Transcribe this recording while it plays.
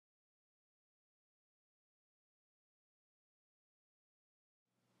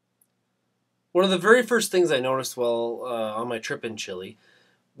One of the very first things I noticed while on my trip in Chile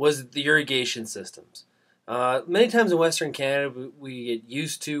was the irrigation systems. Many times in Western Canada, we get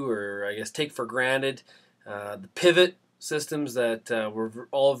used to, or I guess take for granted, the pivot systems that we're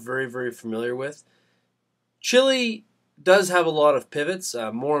all very, very familiar with. Chile does have a lot of pivots,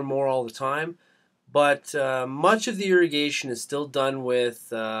 more and more all the time, but much of the irrigation is still done with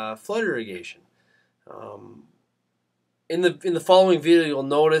flood irrigation. Um, in the following video, you'll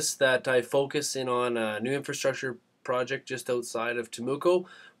notice that I focus in on a new infrastructure project just outside of Temuco,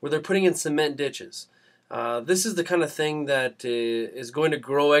 where they're putting in cement ditches. This is the kind of thing that is going to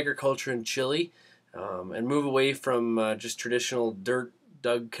grow agriculture in Chile and move away from just traditional dirt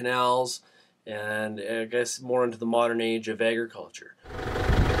dug canals and I guess more into the modern age of agriculture.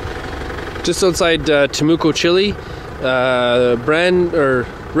 Just outside Temuco, Chile,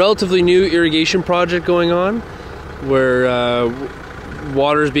 relatively new irrigation project going on, where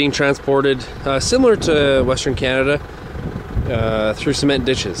water is being transported similar to Western Canada through cement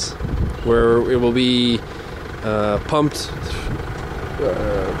ditches, where it will be pumped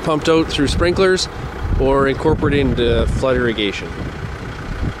out through sprinklers or incorporated into flood irrigation.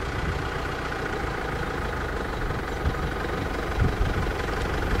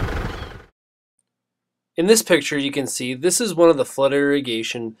 In this picture, you can see this is one of the flood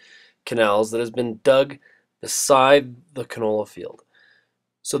irrigation canals that has been dug beside the canola field.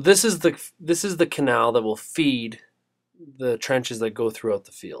 So this is the canal that will feed the trenches that go throughout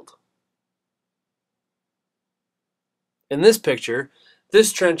the field. In this picture,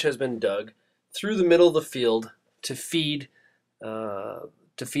 this trench has been dug through the middle of the field to feed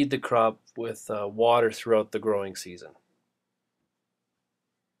the crop with water throughout the growing season.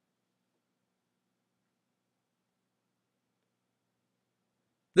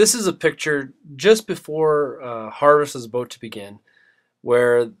 This is a picture just before harvest is about to begin,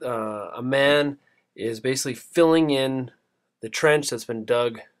 where a man is basically filling in the trench that's been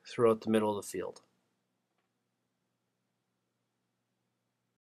dug throughout the middle of the field.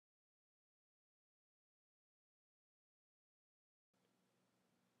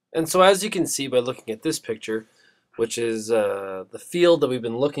 And so as you can see by looking at this picture, which is the field that we've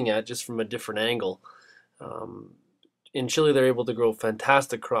been looking at just from a different angle, in Chile they're able to grow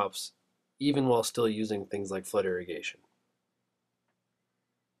fantastic crops even while still using things like flood irrigation.